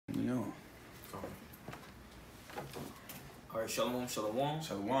All right, shalom, shalom.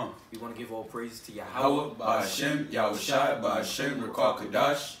 Shalom. We want to give all praises to Yahweh, Ba'ashem, Yahushai, Ba'ashem, Rakal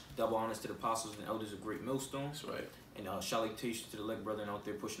Kadash. Double honors to the apostles and elders of Great Millstones. That's right. And salutations to the elect brethren out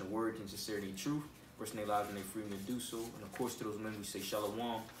there pushing the word in sincerity and truth, risking their lives and their freedom to do so. And of course, to those men we say shalom,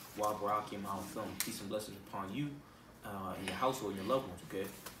 wa barakim al film. Peace and blessings upon you and your household and your loved ones, okay?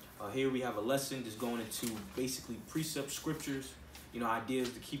 Here we have a lesson just going into basically precept scriptures, you know, ideas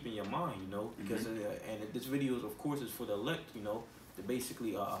to keep in your mind, you know, because and this video, of course, is for the elect, you know, the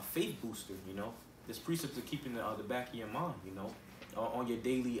basically a faith booster, you know. This precept to keep in the back of your mind, you know, on your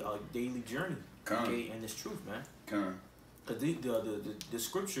daily journey, okay, and this truth, man. Cause the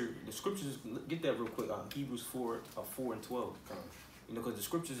scriptures, get that real quick. Hebrews 4:4-12. You know, because the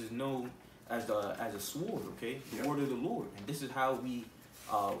scriptures is known as a sword, okay, the word of the Lord, and this is how we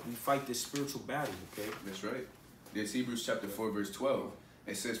fight this spiritual battle, okay. That's right. There's Hebrews chapter 4 verse 12.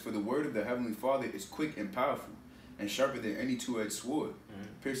 It says, "For the word of the heavenly Father is quick and powerful, and sharper than any two-edged sword,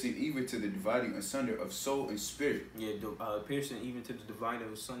 piercing even to the dividing asunder of soul and spirit." Yeah, piercing even to the dividing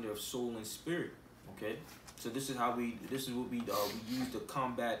asunder of soul and spirit. Okay, so this is what we use to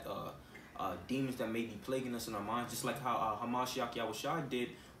combat demons that may be plaguing us in our minds, just like how Hamashiach Yahushai did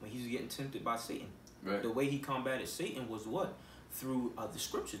when he was getting tempted by Satan. Right. The way he combated Satan was what? Through the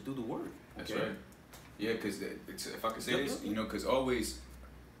scriptures, through the word. Okay? That's right. Yeah, because if I could say this, you know, because always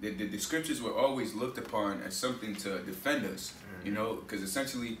the scriptures were always looked upon as something to defend us, you know, because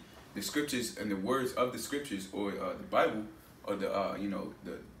essentially the scriptures and the words of the scriptures, or the Bible, or the you know,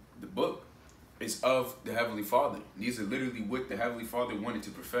 the book, is of the Heavenly Father. These are literally what the Heavenly Father wanted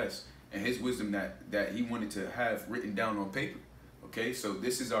to profess, and His wisdom that He wanted to have written down on paper. Okay, so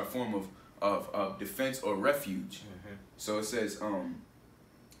this is our form of defense or refuge. So it says,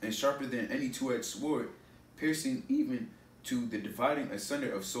 and sharper than any two-edged sword, piercing even to the dividing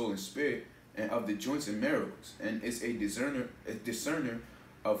asunder of soul and spirit, and of the joints and marrows, and is a discerner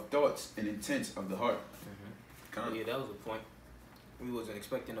of thoughts and intents of the heart. Yeah, that was a point. We wasn't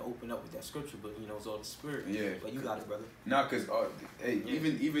expecting to open up with that scripture, but you know, it's all the spirit. Yeah, but you got it, brother. Nah, cause hey,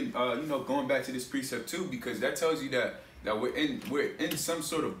 even you know, going back to this precept too, because that tells you that we're in some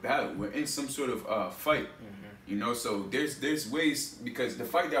sort of battle, we're in some sort of fight. You know, so there's ways, because the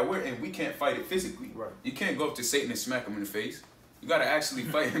fight that we're in, we can't fight it physically. Right. You can't go up to Satan and smack him in the face. You gotta actually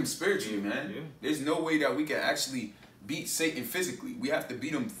fight him spiritually, man. Yeah. There's no way that we can actually beat Satan physically. We have to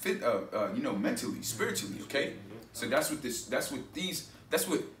beat him you know, mentally, spiritually. Okay. So that's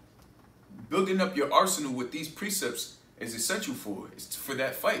what building up your arsenal with these precepts is essential for. It's for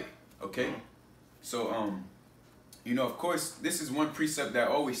that fight. Okay. So you know, of course, this is one precept that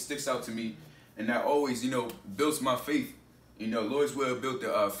always sticks out to me, and that always, you know, builds my faith. You know, Lord's will built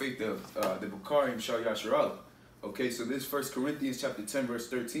the faith of the Bakarim Shal Yasharallah. Okay, so this 1 Corinthians chapter 10 verse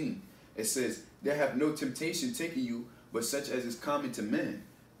 13. It says, "There have no temptation taken you, but such as is common to men.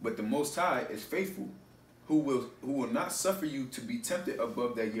 But the Most High is faithful, who will not suffer you to be tempted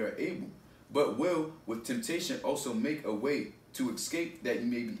above that you are able, but will with temptation also make a way to escape, that you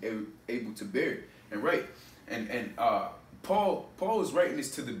may be able to bear it." And right, and Paul is writing this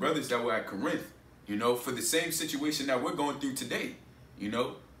to the brothers that were at Corinth, you know, for the same situation that we're going through today, you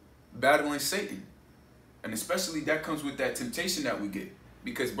know, battling Satan. And especially that comes with that temptation that we get,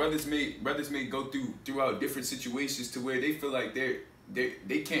 because brothers may go throughout different situations to where they feel like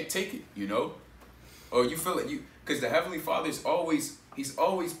they can't take it, you know, or you feel like because the Heavenly Father is he's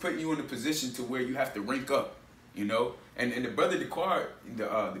always putting you in a position to where you have to rank up, you know. And the brother Dequar,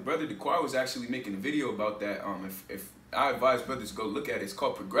 the brother Dequar was actually making a video about that. If I advise brothers to go look at it, it's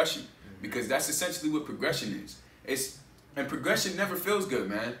called progression, because that's essentially what progression is. And progression never feels good,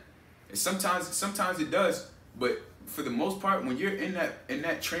 man. Sometimes it does, but for the most part, when you're in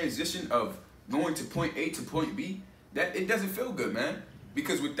that transition of going to point A to point B, that it doesn't feel good, man.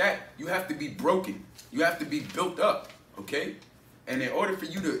 Because with that, you have to be broken. You have to be built up, okay? And in order for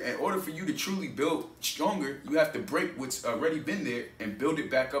you to truly build stronger, you have to break what's already been there and build it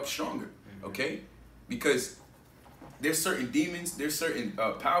back up stronger, okay? Because there's certain demons, there's certain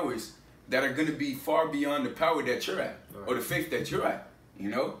powers that are going to be far beyond the power that you're at, or the faith that you're at, you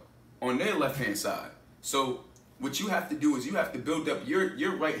know, on their left-hand side. So what you have to do is you have to build up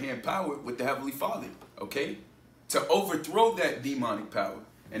your right-hand power with the Heavenly Father, okay, to overthrow that demonic power.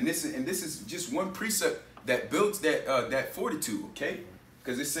 And this is just one precept that builds that fortitude, okay?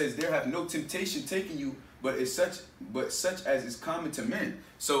 Because it says, "There have no temptation taken you, but such as is common to men."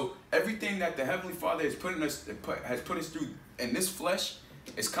 So everything that the Heavenly Father has put us through in this flesh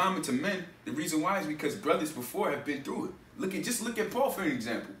is common to men. The reason why is because brothers before have been through it. Just look at Paul for an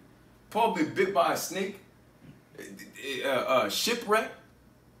example. Paul been bit by a snake, shipwreck,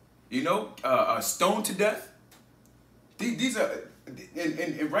 you know, stoned to death. These are,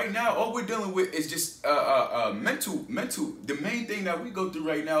 and right now, all we're dealing with is just mental. The main thing that we go through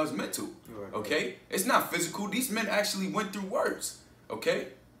right now is mental. Right, okay, right. It's not physical. These men actually went through words. Okay,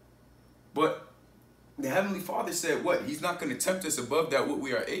 but the Heavenly Father said what? He's not going to tempt us above that what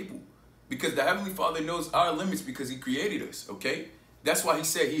we are able, because the Heavenly Father knows our limits because He created us. Okay, that's why He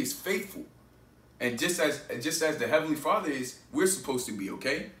said He is faithful, and just as the Heavenly Father is, we're supposed to be.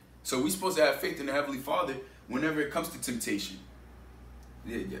 Okay, so we're supposed to have faith in the Heavenly Father whenever it comes to temptation.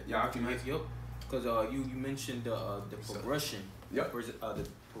 Yeah, I can make. Yep. Because you mentioned the progression. Yep. The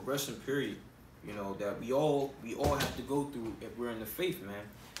progression period. You know that we all have to go through if we're in the faith, man.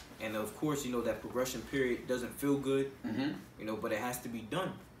 And of course, you know that progression period doesn't feel good. Mm-hmm. You know, but it has to be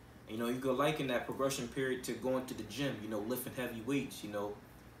done. You know, you could liken that progression period to going to the gym. You know, lifting heavy weights. You know,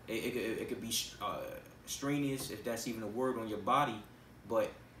 it could be strenuous, if that's even a word, on your body,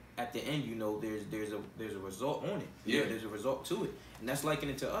 but at the end, you know, there's a result on it. Yeah. There's a result to it, and that's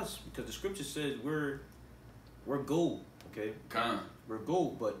likening it to us, because the scripture says we're gold. Okay. We're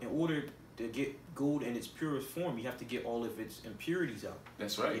gold, but in order to get gold in its purest form, you have to get all of its impurities out.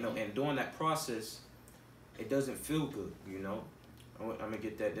 That's right. You know, and during that process, it doesn't feel good. You know, I'm gonna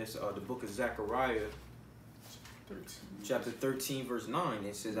get that. That's the book of Zechariah, chapter 13, verse 9.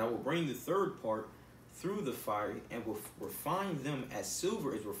 It says, "I will bring the third part through the fire, and will refine them as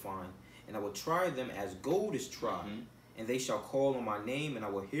silver is refined, and I will try them as gold is tried. Mm-hmm. And they shall call on my name, and I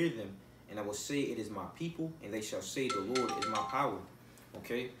will hear them, and I will say, it is my people, and they shall say, the Lord is my power."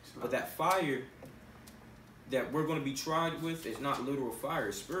 Okay? But that fire that we're going to be tried with is not literal fire,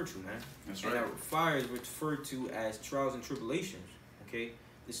 it's spiritual, man. That's and right. that fire is referred to as trials and tribulations. Okay?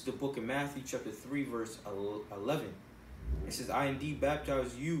 This is the book of Matthew, chapter 3, verse 11. It says, "I indeed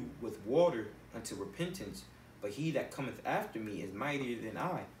baptize you with water unto repentance, but he that cometh after me is mightier than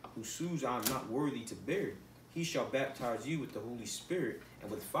I, whose shoes I am not worthy to bear. He shall baptize you with the Holy Spirit and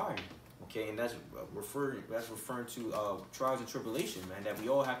with fire." Okay, and that's referring to trials and tribulation, man, that we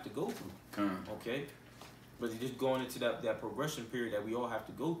all have to go through. Okay, but just going into that progression period that we all have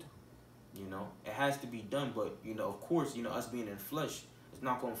to go through. You know, it has to be done, but you know, of course, you know, us being in flesh, it's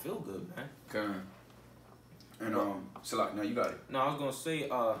not gonna feel good, man. And so like, now you got it. No, I was gonna say,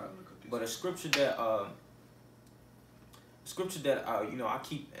 but a scripture that you know, I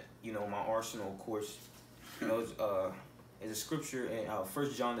keep, you know, my arsenal, of course, you know, is a scripture in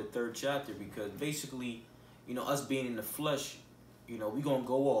 1 John the 3rd chapter, because basically, you know, us being in the flesh, you know, we gonna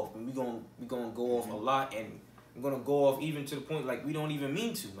go off, and we gonna go off a lot, and we're gonna go off even to the point like we don't even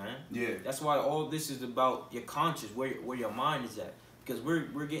mean to, man. Yeah. That's why all this is about your conscience, where your mind is at, because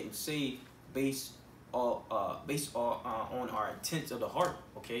we're getting saved based on our intents of the heart.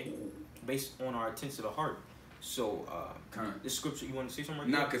 Okay, based on our intents of the heart. So this scripture, you want to say something?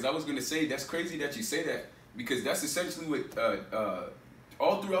 Right? Nah, because I was gonna say that's crazy that you say that, because that's essentially what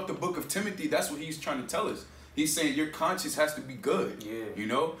all throughout the book of Timothy, that's what he's trying to tell us. He's saying your conscience has to be good. Yeah. You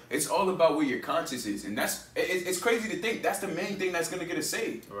know, it's all about where your conscience is, and it's crazy to think that's the main thing that's gonna get us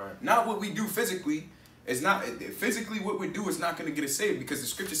saved. Right. Not what we do physically. It's not physically what we do is not going to get us saved, because the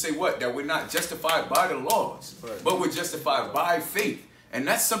scriptures say what? That we're not justified by the laws, right, but we're justified by faith. And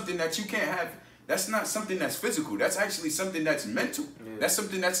that's something that you can't have. That's not something that's physical. That's actually something that's mental. Yeah. That's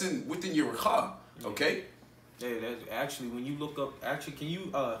something that's within your rakah. Okay? Yeah, that's actually, when you look up, actually, can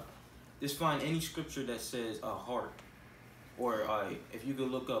you just find any scripture that says heart? Or if you could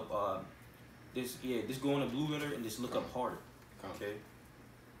look up just go on the blue letter and just look up heart. Okay?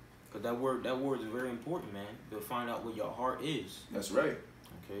 Because that word is very important, man, to find out what your heart is. That's right.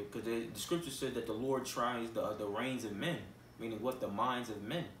 Okay? Because the scripture said that the Lord tries the reins of men, meaning what? The minds of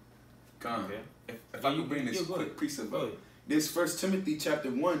men. Okay? If I could bring this quick precept up. This 1 Timothy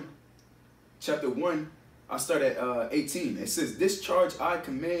chapter 1, I start at 18. It says, "This charge I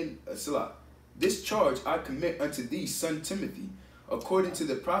command, this charge I commit unto thee, son Timothy, according to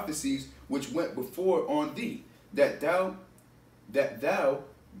the prophecies which went before on thee, that thou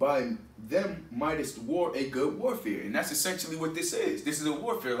by them mightest war a good warfare." And that's essentially what this is. This is a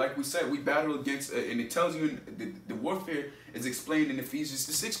warfare. Like we said, we battle against, and it tells you the warfare is explained in Ephesians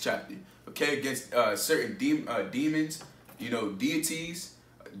the 6th chapter. Okay, against certain demons, you know, deities,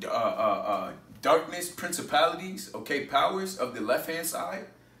 darkness, principalities, okay, powers of the left-hand side.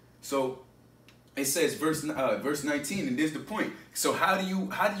 So it says verse 19, and there's the point. So how do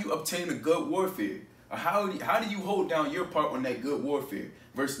you obtain a good warfare? How do you hold down your part on that good warfare?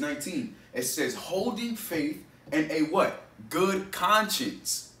 Verse 19, it says, "Holding faith and a what? Good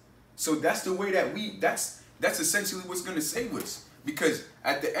conscience." So that's the way that that's essentially what's going to save us. Because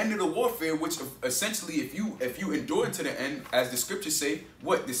at the end of the warfare, which essentially if you endure to the end, as the scriptures say,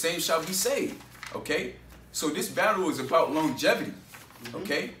 what? The same shall be saved. Okay? So this battle is about longevity.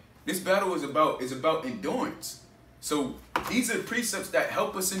 Okay? This battle is about endurance. So these are precepts that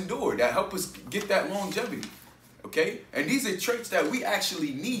help us endure, that help us get that longevity. Okay? And these are traits that we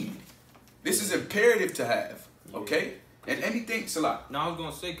actually need. This is imperative to have. Okay? And anything, Salah. Now I was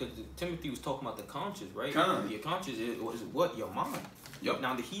gonna say, because Timothy was talking about the conscience, right? Your conscience is what? Your mind. Yep.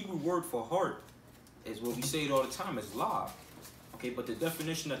 Now the Hebrew word for heart is what we say it all the time, is lav. Okay, but the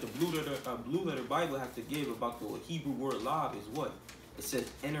definition that the blue letter Bible has to give about the Hebrew word lav is what? It says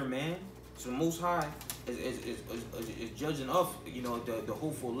inner man. So the Most High is judging us, you know, the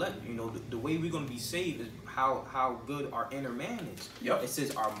hopeful elect. You know, the way we're gonna be saved is how good our inner man is. Yep. It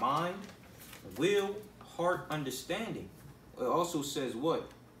says our mind, will, heart, understanding. It also says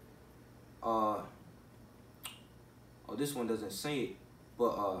what? Oh, this one doesn't say it,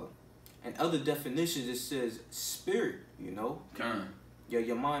 but in other definitions it says spirit. You know,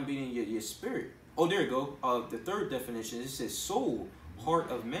 your mind being your spirit. Oh, there you go. The third definition, it says soul, heart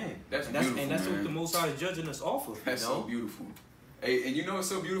of man. That's beautiful, and that's man. what the Most High is judging us off of. That's so beautiful. Hey, and you know what's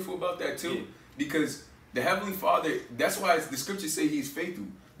so beautiful about that too? Yeah. Because the Heavenly Father, that's why the scriptures say He's faithful.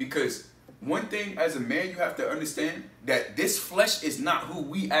 Because one thing as a man you have to understand, that this flesh is not who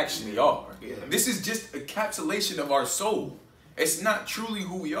we actually are. Yeah. This is just a encapsulation of our soul. It's not truly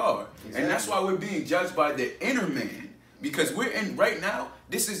who we are. Exactly. And that's why we're being judged by the inner man. Because we're in right now,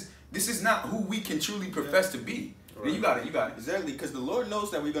 this is not who we can truly profess to be. Right. You got it. Exactly, because the Lord knows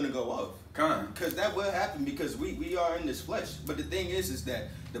that we're going to go off. Because that will happen, because we are in this flesh. But the thing is that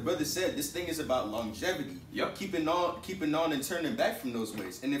the brother said this thing is about longevity. Yep. Keeping on and turning back from those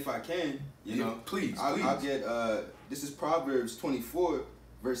ways. And if I can, you know, please. I'll get, this is Proverbs 24,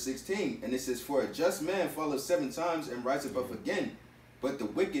 verse 16. And it says, for a just man falleth 7 times and rises up again, but the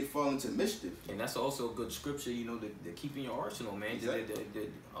wicked fall into mischief. And that's also a good scripture, you know, to keep in your arsenal, man. Exactly.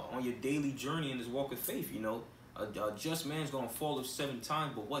 On your daily journey in this walk of faith, you know. A just man's going to fall 7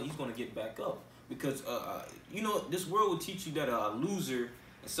 times, but what? He's going to get back up. Because, you know, this world will teach you that a loser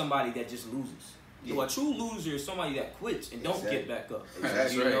is somebody that just loses. Yeah. So a true loser is somebody that quits and don't get back up.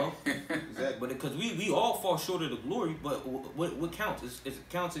 That's you right. know? Exactly. But because we all fall short of the glory, but what counts? It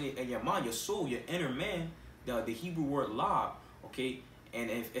counts in your mind, your soul, your inner man, the Hebrew word la, okay? And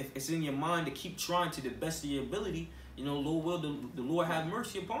if it's in your mind to keep trying to the best of your ability, you know, Lord will the Lord have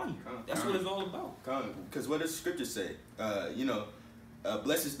mercy upon you. That's what it's all about. Because what does Scripture say? You know,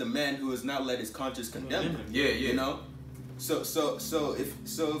 blessed is the man who has not let his conscience condemn him. Yeah. You know, so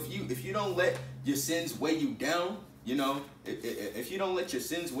if you don't let your sins weigh you down, you know, if you don't let your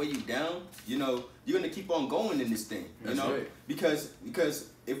sins weigh you down, you know, you're gonna keep on going in this thing. You know, right. because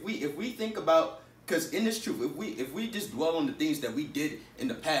if we think about, because in this truth, if we just dwell on the things that we did in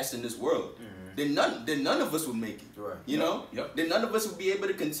the past in this world. Then none of us would make it. Right. You know? Yep. Then none of us would be able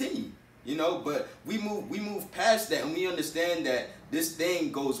to continue. You know, but we move past that, and we understand that this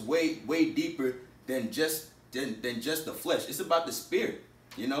thing goes way deeper than just the flesh. It's about the spirit.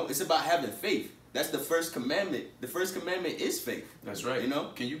 You know, it's about having faith. That's the first commandment. The first commandment is faith. That's right. You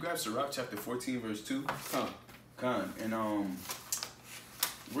know? Can you grab Sirach chapter 14, verse 2? Con. And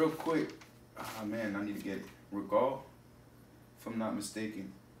real quick, man, I need to get it. Regal, if I'm not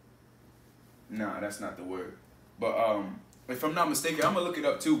mistaken. Nah, that's not the word. But if I'm not mistaken, I'm gonna look it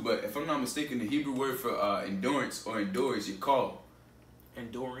up too. But if I'm not mistaken, the Hebrew word for endurance or endure is yakal.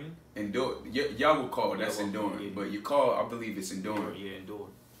 Enduring. Endure. Y'all will call that's enduring, yeah. but yakal, I believe it's enduring. Yeah, endure.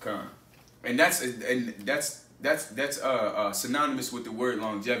 Con. And that's synonymous with the word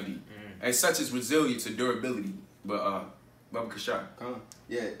longevity, and such as resilience or durability. But Baba Kashar.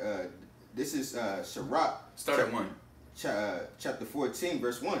 This is Sirach. Start at 1. Chapter 14,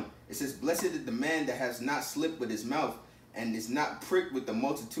 verse 1. It says, blessed is the man that has not slipped with his mouth and is not pricked with the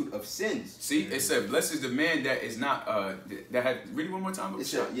multitude of sins. See, it said, blessed is the man that is not, that had, read it one more time.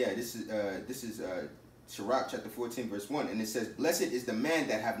 This is Sirach chapter 14, verse 1. And it says, blessed is the man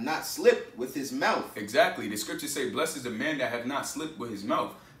that have not slipped with his mouth. Exactly. The scriptures say, blessed is the man that have not slipped with his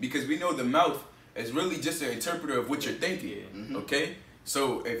mouth. Because we know the mouth is really just an interpreter of what you're thinking. Okay?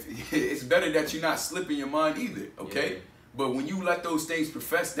 So if it's better that you're not slipping your mind either. Okay? Yeah. But when you let those things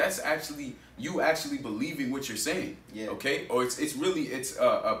profess, that's actually you actually believing what you're saying. Yeah. Okay? Or it's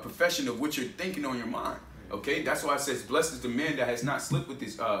a profession of what you're thinking on your mind. Okay? That's why it says, blessed is the man that has not slipped with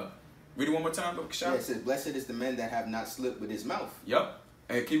his read it one more time, Yeah, it says, blessed is the man that have not slipped with his mouth. Yep.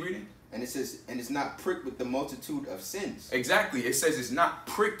 And keep reading. And it says, and it's not pricked with the multitude of sins. Exactly. It says it's not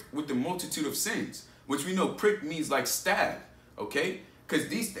pricked with the multitude of sins, which we know prick means like stab. Okay? Because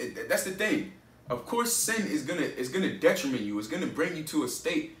that's the thing. Of course, sin is gonna detriment you. It's gonna bring you to a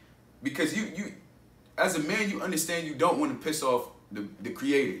state because you as a man, you understand you don't want to piss off the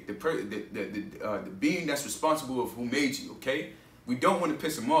creator, the being that's responsible of who made you, okay? We don't want to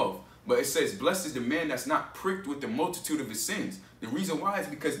piss him off. But it says, blessed is the man that's not pricked with the multitude of his sins. The reason why is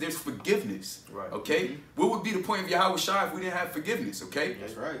because there's forgiveness. Right. Okay? What would be the point of Yahweh Shai if we didn't have forgiveness? Okay?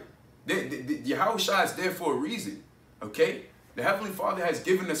 That's right. Yahweh Shai is there for a reason. Okay? The Heavenly Father has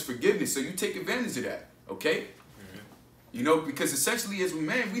given us forgiveness, so you take advantage of that. Okay? You know, because essentially as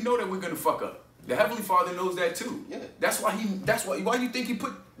man, we know that we're gonna fuck up. The Heavenly Father knows that too. Yeah. That's why why do you think he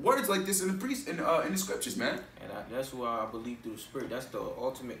put words like this in the scriptures, man? And that's why I believe through the Spirit. That's the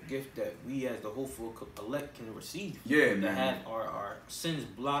ultimate gift that we as the hopeful elect can receive. Yeah, man. To have our sins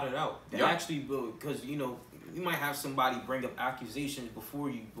blotted out. To actually, because you know, you might have somebody bring up accusations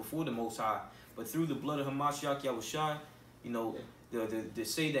before the Most High, but through the blood of Hamashiach Yahushua, you know, to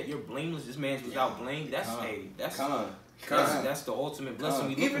say that you're blameless, this man's without blame. That's that's the ultimate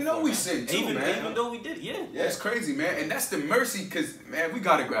blessing. Even though we sinned too, man. Even though we did, yeah. That's crazy, man. And that's the mercy, because, man, we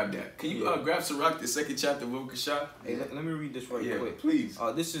got to grab that. Can you grab Sirach, the 2nd chapter of Ukashah? Hey, let me read this right quick. Please.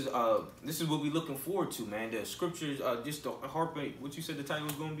 This is what we're looking forward to, man. The scriptures, just the harper, what you said the title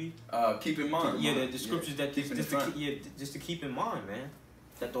was going to be? Keep in mind. Yeah, the scriptures that just to keep in mind, man.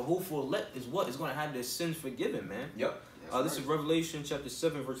 That the hopeful elect is what is going to have their sins forgiven, man. Yep. This is Revelation chapter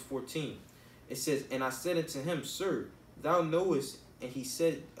 7, verse 14. It says, and I said unto him, Sir, thou knowest, and he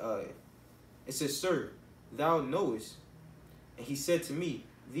said, it says, Sir, thou knowest, and he said to me,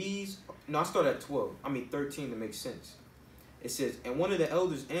 I start at 13 to make sense. It says, and one of the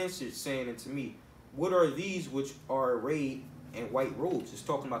elders answered, saying unto me, what are these which are arrayed in white robes? It's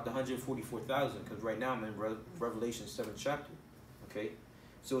talking about the 144,000, because right now I'm in Revelation 7th chapter, okay?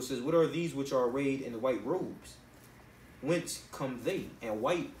 So it says, what are these which are arrayed in the white robes? Whence come they? And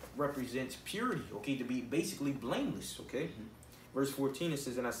white represents purity, okay, to be basically blameless, okay? Verse 14, it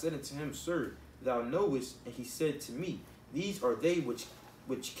says, and I said unto him, Sir, thou knowest, and he said to me, these are they which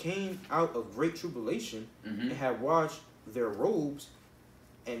came out of great tribulation, and have washed their robes,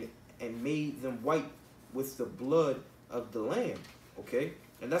 and made them white with the blood of the Lamb, okay?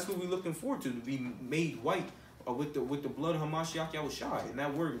 And that's what we're looking forward to be made white with the blood of Hamashiach Yahushua. And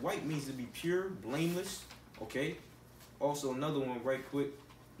that word white means to be pure, blameless, okay? Also, another one right quick.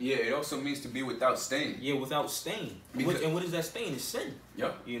 Yeah, it also means to be without stain. Yeah, without stain. And what is that stain? It's sin.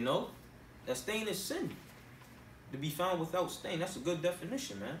 Yep. You know? That stain is sin. To be found without stain. That's a good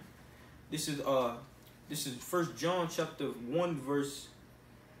definition, man. This is 1 John chapter 1, verse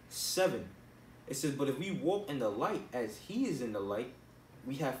 7. It says, but if we walk in the light as he is in the light,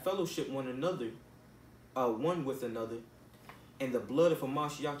 we have fellowship one with another, and the blood of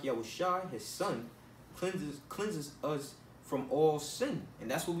Hamashiach Yahushua, his son, cleanses us from all sin. And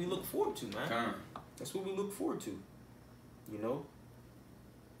that's what we look forward to, man. That's what we look forward to. You know?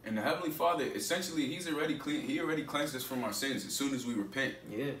 And the Heavenly Father, essentially, He already cleansed us from our sins as soon as we repent.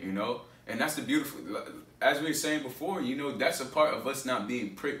 Yeah. You know? And that's the beautiful, as we were saying before, you know, that's a part of us not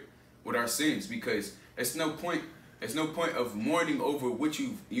being pricked with our sins, because it's no point of mourning over what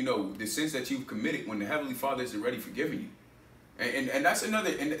the sins that you've committed when the Heavenly Father has already forgiven you. And that's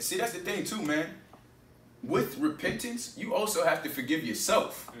another, and see, that's the thing too, man. With repentance, you also have to forgive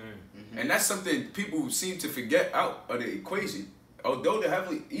yourself. And that's something people seem to forget out of the equation. Although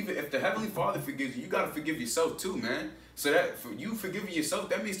even if the Heavenly Father forgives you, you got to forgive yourself too, man. So that for you forgiving yourself,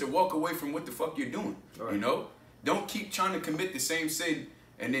 that means to walk away from what the fuck you're doing. Right. You know? Don't keep trying to commit the same sin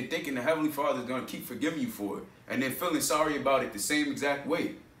and then thinking the Heavenly Father is going to keep forgiving you for it, and then feeling sorry about it the same exact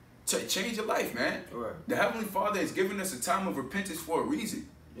way. Change your life, man. Right. The Heavenly Father has given us a time of repentance for a reason,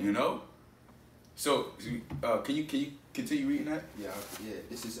 you know? So, can you continue reading that? Yeah.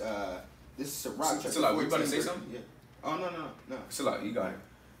 This is Sirach chapter 14. Were you about to say something? Yeah. Oh, no. Salah, you got it.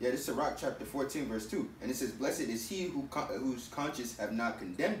 Yeah, this is Sirach chapter 14, verse 2. And it says, blessed is he whose conscience have not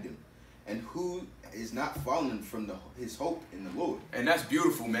condemned him, and who is not fallen from his hope in the Lord. And that's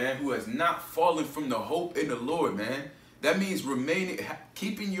beautiful, man. Who has not fallen from the hope in the Lord, man. That means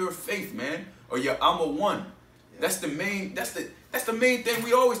keeping your faith, man, or your I'm a one. Yeah. That's the main thing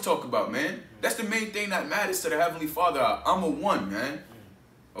we always talk about, man. That's the main thing that matters to the Heavenly Father. I'm a one, man.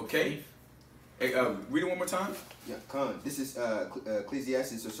 Okay? Hey, read it one more time. Yeah, Khan. This is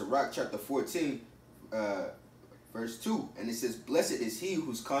Ecclesiastes, or Sirach chapter 14, verse 2. And it says, blessed is he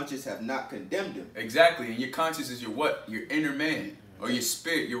whose conscience have not condemned him. Exactly. And your conscience is your what? Your inner man. Or your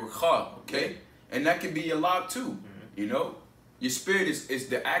spirit, your ruchah, okay? Yeah. And that can be your lob too, you know? Your spirit is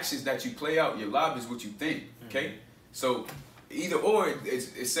the actions that you play out. Your lob is what you think, okay? So either or,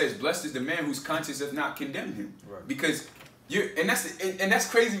 it says, blessed is the man whose conscience has not condemned him. Right. Because and that's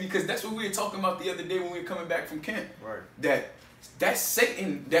crazy, because that's what we were talking about the other day when we were coming back from camp. Right. That's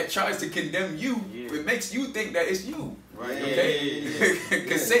Satan that tries to condemn you. Yeah. It makes you think that it's you. Right. Okay?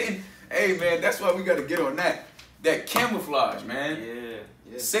 Because Satan, hey man, that's why we got to get on that camouflage, man.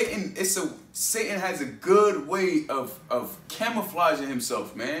 Yeah. Satan has a good way of camouflaging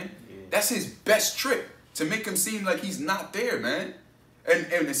himself, man. Yeah. That's his best trick, to make him seem like he's not there, man.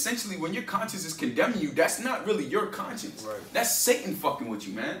 And essentially, when your conscience is condemning you, that's not really your conscience. Right. That's Satan fucking with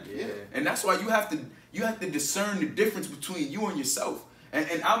you, man. Yeah. And that's why you have to discern the difference between you and yourself. And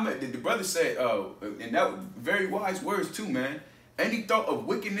the brother said, and that very wise words too, man. Any thought of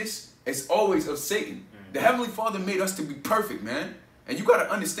wickedness is always of Satan. Mm-hmm. The Heavenly Father made us to be perfect, man. And you got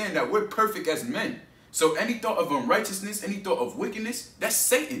to understand that we're perfect as men. So any thought of unrighteousness, any thought of wickedness, that's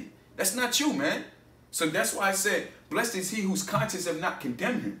Satan. That's not you, man. So that's why I said, blessed is he whose conscience have not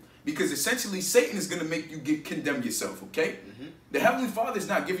condemned him. Because essentially, Satan is going to make you condemn yourself, okay? Mm-hmm. The Heavenly Father is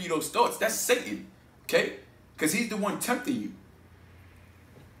not giving you those thoughts. That's Satan, okay? Because he's the one tempting you.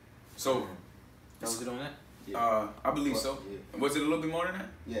 So, That was it on that? Yeah. I believe so. Yeah. Was it a little bit more than that?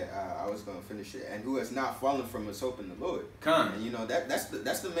 Yeah, I was gonna finish it. And who has not fallen from his hope in the Lord? Come. And you know that's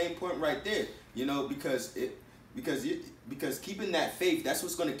the main point right there. You know, because keeping that faith, that's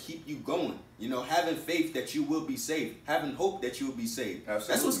what's gonna keep you going. You know, having faith that you will be saved, having hope that you will be saved.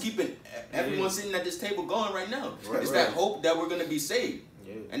 Absolutely. That's what's keeping everyone sitting at this table going right now. Right, it's right. that hope that we're gonna be saved.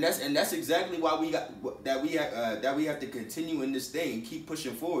 Yeah. And that's exactly why we have to continue in this thing and keep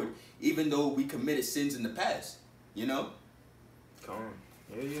pushing forward, even though we committed sins in the past. You know. Come on.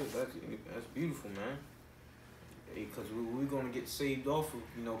 Yeah, that's beautiful, man. Because we're going to get saved off of,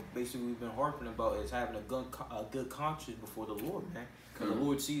 you know, basically we've been harping about is having a good conscience before the Lord, man. Because the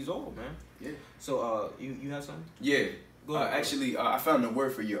Lord sees all, man. Yeah. So, you have something? Yeah. Go ahead. Actually, I found a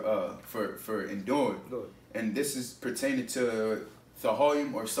word for you, for enduring. Go ahead. And this is pertaining to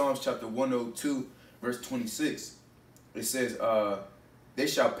Thahayim, or Psalms chapter 102, verse 26. It says, they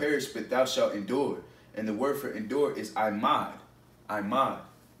shall perish, but thou shalt endure. And the word for endure is imad. Imad.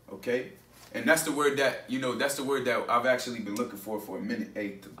 Okay? And that's the word that, that's the word that I've actually been looking for a minute.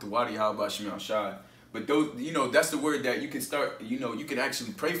 Hey, Tawadi Halba Shemel Shai. But those, that's the word that you can start, you can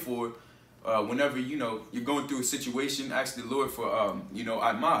actually pray for whenever, you're going through a situation. Ask the Lord for,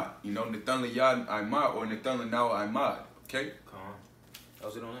 Imad. Nathan Yad Imad or Nathan Now Imad. Okay? Come on. That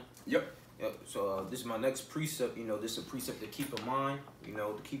was it on that? Yep. Yep. So this is my next precept. This is a precept to keep in mind.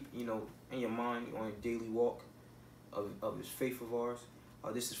 To keep in your mind on your daily walk of this faith of ours.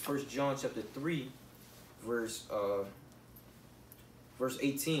 This is 1 John chapter 3, verse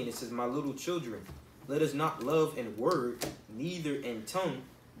 18. It says, "My little children, let us not love in word, neither in tongue,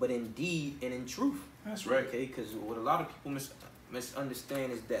 but in deed and in truth." That's right. Okay, because what a lot of people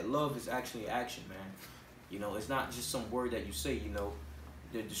misunderstand is that love is actually action, man. It's not just some word that you say.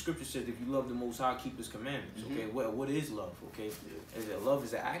 The scripture says, if you love the Most High, keep His commandments. Okay, what is love? Okay, is that love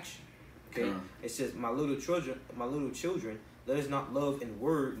is an action. Okay, it says, my little children, let us not love in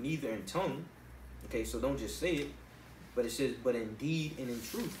word, neither in tongue. Okay, so don't just say it, but it says, but in deed and in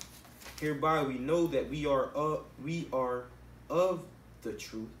truth. Hereby we know that we are of the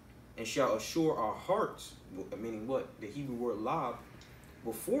truth, and shall assure our hearts, meaning what? The Hebrew word lav,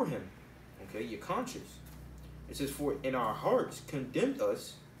 before Him. Okay, your conscience. It says, for in our hearts condemned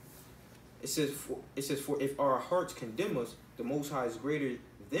us. It says, for if our hearts condemn us, the Most High is greater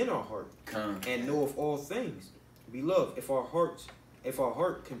than our heart, and knoweth all things. Beloved, if our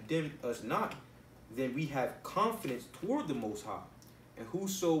heart condemn us not, then we have confidence toward the Most High. And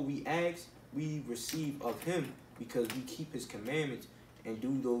whoso we ask, we receive of Him, because we keep His commandments and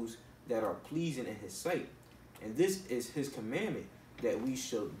do those that are pleasing in His sight. And this is His commandment, that we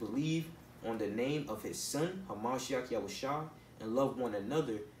should believe on the name of His Son, Hamashiach Yahushua, and love one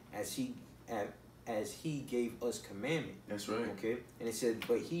another as He gave us commandment. That's right. Okay? And it said,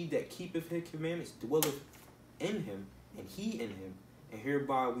 but he that keepeth His commandments dwelleth in Him, and He in him. And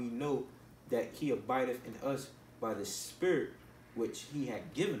hereby we know that He abideth in us by the Spirit which He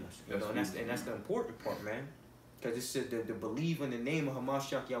had given us. And that's the important part, man. Because it says that to believe in the name of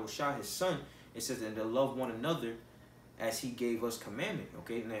Hamashiach Yahushua, His Son, it says that to love one another as He gave us commandment.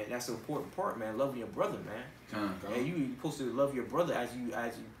 Okay, and that's the important part, man. Loving your brother, man. And you're supposed to love your brother as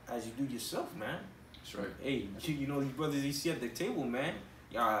you do yourself, man. That's right. Hey, these brothers you see at the table, man.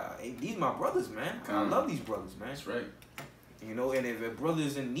 Hey, these my brothers, man. I love these brothers, man. That's right. And if a brother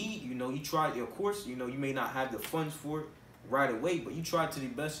is in need, you try. Of course, you may not have the funds for it right away, but you try to the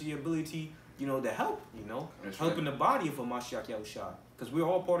best of your ability, to help. That's helping right. the body of Hamashiach Yahushua. Because we're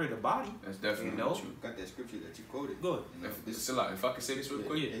all part of the body. That's definitely true. Got that scripture that you quoted. Good. If I could say this real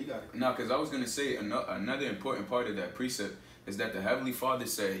quick. Yeah, you got it. No, because I was going to say another important part of that precept is that the Heavenly Father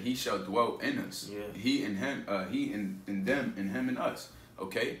said He shall dwell in us. Yeah. He and Him, He in them, and Him and us.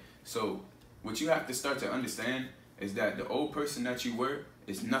 Okay? So what you have to start to understand is that the old person that you were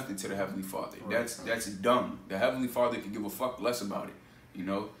is nothing to the Heavenly Father. That's dumb. The Heavenly Father could give a fuck less about it, you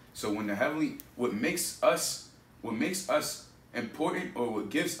know. So when what makes us important, or what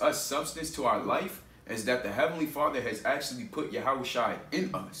gives us substance to our life, is that the Heavenly Father has actually put Yahushua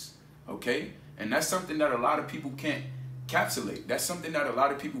in us, okay? And that's something that a lot of people can't encapsulate. That's something that a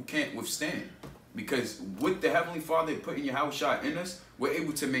lot of people can't withstand. Because with the Heavenly Father putting Yahushua in us, we're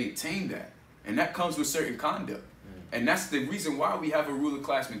able to maintain that. And that comes with certain conduct. And that's the reason why we have a ruler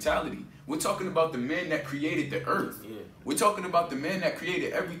class mentality. We're talking about the man that created the earth. Yeah. We're talking about the man that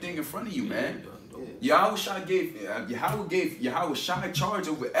created everything in front of you, man. Yahushua gave Yahushua charge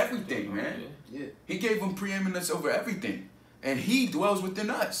over everything, man. Yeah. He gave him preeminence over everything. And he dwells within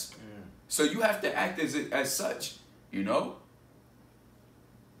us. So you have to act as such, you know?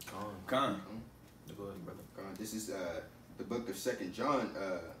 Khan. Go ahead, brother. This is the book of 2 John,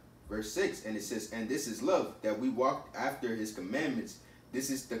 verse 6, and it says, "And this is love, that we walk after his commandments. This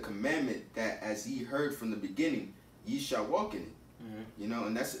is the commandment, that as ye heard from the beginning, ye shall walk in it." You know,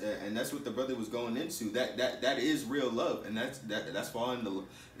 and that's what the brother was going into. That is real love, and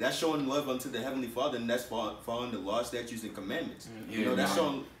that's showing love unto the Heavenly Father, and that's following the law, statutes, and commandments. You know, that's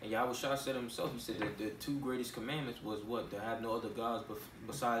showing. And Yahushua said himself. He said that the two greatest commandments was what? To have no other gods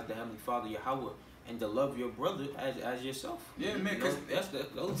besides the Heavenly Father Yahweh, and to love your brother as yourself. Yeah, man. You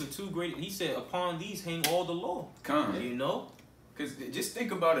know, those are two great. He said, upon these hang all the law. You know. Because just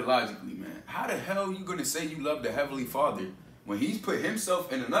think about it logically, man. How the hell are you gonna say you love the Heavenly Father when he's put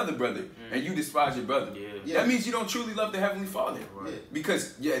himself in another brother and you despise your brother? That means you don't truly love the Heavenly Father.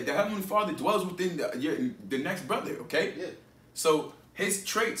 Because the Heavenly Father dwells within the next brother, okay? So his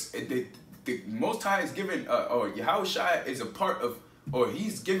traits, the Most High is given, or Yahushua is a part of, or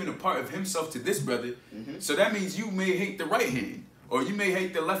he's given a part of himself to this brother. So that means you may hate the right hand, or you may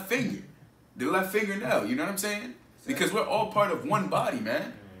hate the left finger, the left fingernail, you know what I'm saying? Because we're all part of one body,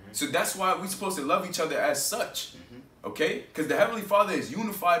 man. So that's why we're supposed to love each other as such. Okay? Because the Heavenly Father has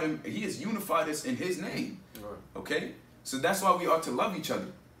unified him. He has unified us in his name. Okay? So that's why we ought to love each other.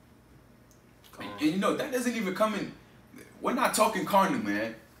 And you know, that doesn't even come in. We're not talking carnal,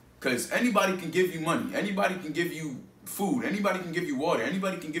 man. Because anybody can give you money. Anybody can give you food. Anybody can give you water.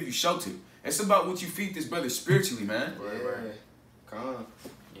 Anybody can give you shelter. It's about what you feed this brother spiritually, man. Come.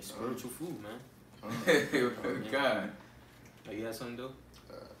 It's spiritual food, man. God. Oh, you had something to do?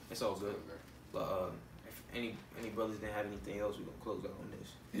 It's all good. But if any brothers didn't have anything else, we're gonna close out on this.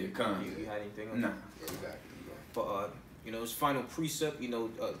 Yeah, come. You had anything else? Nah. Yeah, you got it. But you know, it's final precept. You know,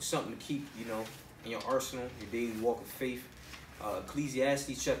 something to keep, you know, in your arsenal, your daily walk of faith.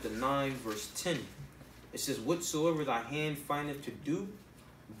 Ecclesiastes chapter 9, verse 10. It says, "Whatsoever thy hand findeth to do,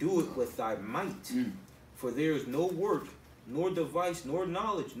 do it with thy might. For there is no work, nor device, nor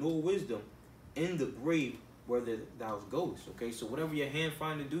knowledge, nor wisdom in the grave whether thou goest." Okay, so whatever your hand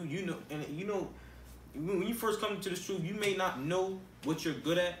find to do, you know, and you know, when you first come into this truth, you may not know what you're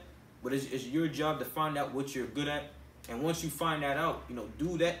good at, but it's your job to find out what you're good at. And once you find that out, you know,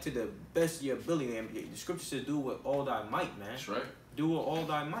 do that to the best of your ability. And the scripture says, "Do it with all thy might," man. That's right. Do it with all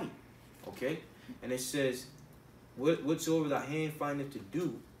thy might. Okay, and it says, "Whatsoever thy hand findeth to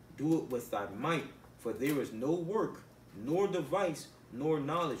do, do it with thy might. For there is no work, nor device, nor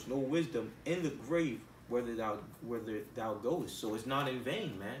knowledge, nor wisdom in the grave whether thou goest." So it's not in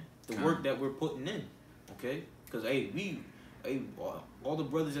vain, man. The work that we're putting in, okay? Because all the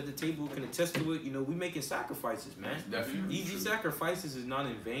brothers at the table can attest to it. You know, we making sacrifices, man. Definitely. These sacrifices is not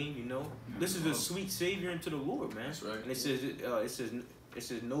in vain. You know, this is a sweet savior unto the Lord, man. That's right. And it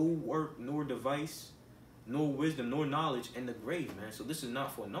says no work, nor device, nor wisdom, nor knowledge in the grave, man. So this is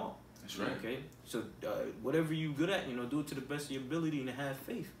not for naught. That's right. Okay, so whatever you good at, you know, do it to the best of your ability and have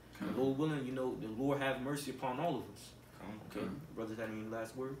faith. And Lord willing, you know, the Lord have mercy upon all of us. Okay, brothers, have any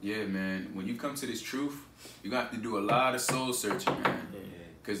last word? Yeah, man. When you come to this truth, you have to do a lot of soul searching, man.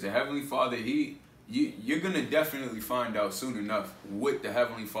 Because the Heavenly Father, you're gonna definitely find out soon enough what the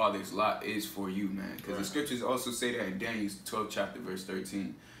Heavenly Father's lot is for you, man. Because the scriptures also say that in Daniel 12 chapter verse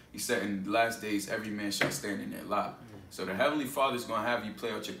 13. He said, "In the last days, every man shall stand in their lot." So the Heavenly Father's gonna have you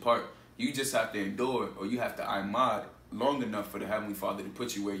play out your part. You just have to endure, or you have to imad long enough for the Heavenly Father to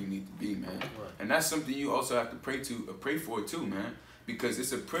put you where you need to be, man. And that's something you also have to pray for too, man. Because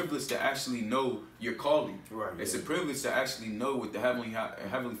it's a privilege to actually know your calling. It's a privilege to actually know what the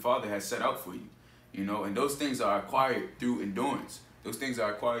Heavenly Father has set out for you. You know, and those things are acquired through endurance. Those things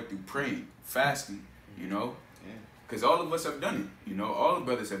are acquired through praying, fasting, you know. Because all of us have done it. You know, all the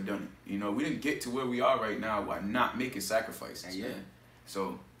brothers have done it. You know, we didn't get to where we are right now by not making sacrifices. Man.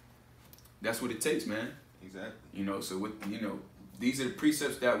 So that's what it takes, man. Exactly. You know, so these are the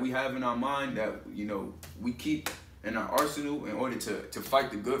precepts that we have in our mind that, you know, we keep in our arsenal in order to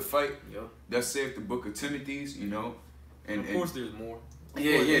fight the good fight. Yep. Thus saith the book of Timothy's, you know. And of course there's more.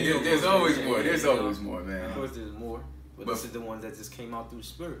 There's always more. There's always more, man. Of course there's more. But this is the ones that just came out through the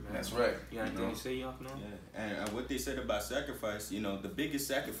Spirit, man. That's right. You got anything to say, y'all? No? Yeah. And what they said about sacrifice, you know, the biggest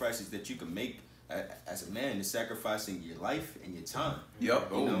sacrifices that you can make as a man is sacrificing your life and your time.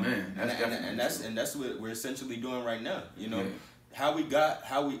 Yep. You know? Man. That's what we're essentially doing right now. You know, how we got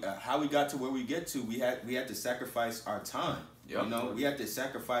to where we get to, we had to sacrifice our time. Yep. You know, we had to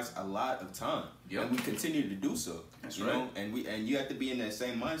sacrifice a lot of time. Yep. And we continue to do so. That's you right. know, and you have to be in that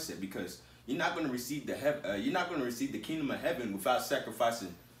same mindset, because you're not going to receive the kingdom of heaven without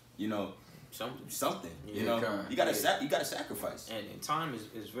sacrificing, you know, something. You know, you gotta sacrifice. And time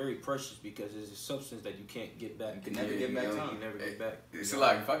is very precious, because it's a substance that you can't get back. You can never get back time. You never get back. So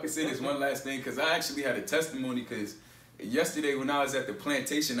like, if I could say this one last thing, because I actually had a testimony, because yesterday when I was at the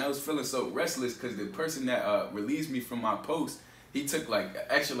plantation, I was feeling so restless because the person that released me from my post, he took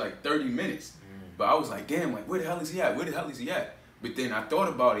extra 30 minutes. But I was like, damn, like, where the hell is he at? Where the hell is he at? But then I thought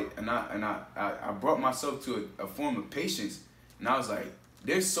about it, and I brought myself to a form of patience, and I was like,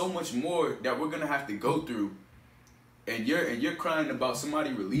 there's so much more that we're gonna have to go through, and you're crying about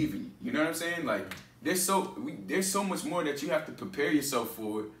somebody relieving you. You know what I'm saying? Like, there's so much more that you have to prepare yourself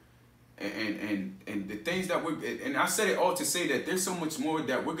for, and the things that and I said it all to say that there's so much more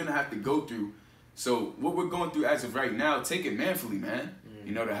that we're gonna have to go through. So what we're going through as of right now, take it manfully, man.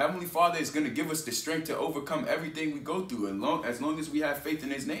 You know, the Heavenly Father is going to give us the strength to overcome everything we go through, as long as we have faith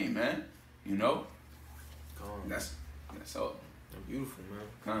in His name, man. You know? That's all. Beautiful,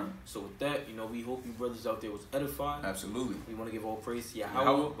 man. So with that, you know, we hope you brothers out there was edified. Absolutely. We want to give all praise to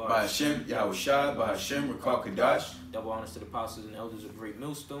Yahweh, by Hashem, Yahweh Shai, by Hashem, Rakal Kadash. Double honors to the apostles and elders of Great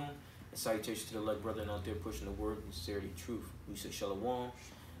Millstone. And salutations to the elect brethren out there pushing the word and sincerity and truth. We say Shalom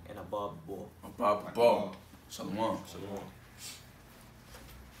and Abab Ball. Abab Ball. Shalom. Shalom.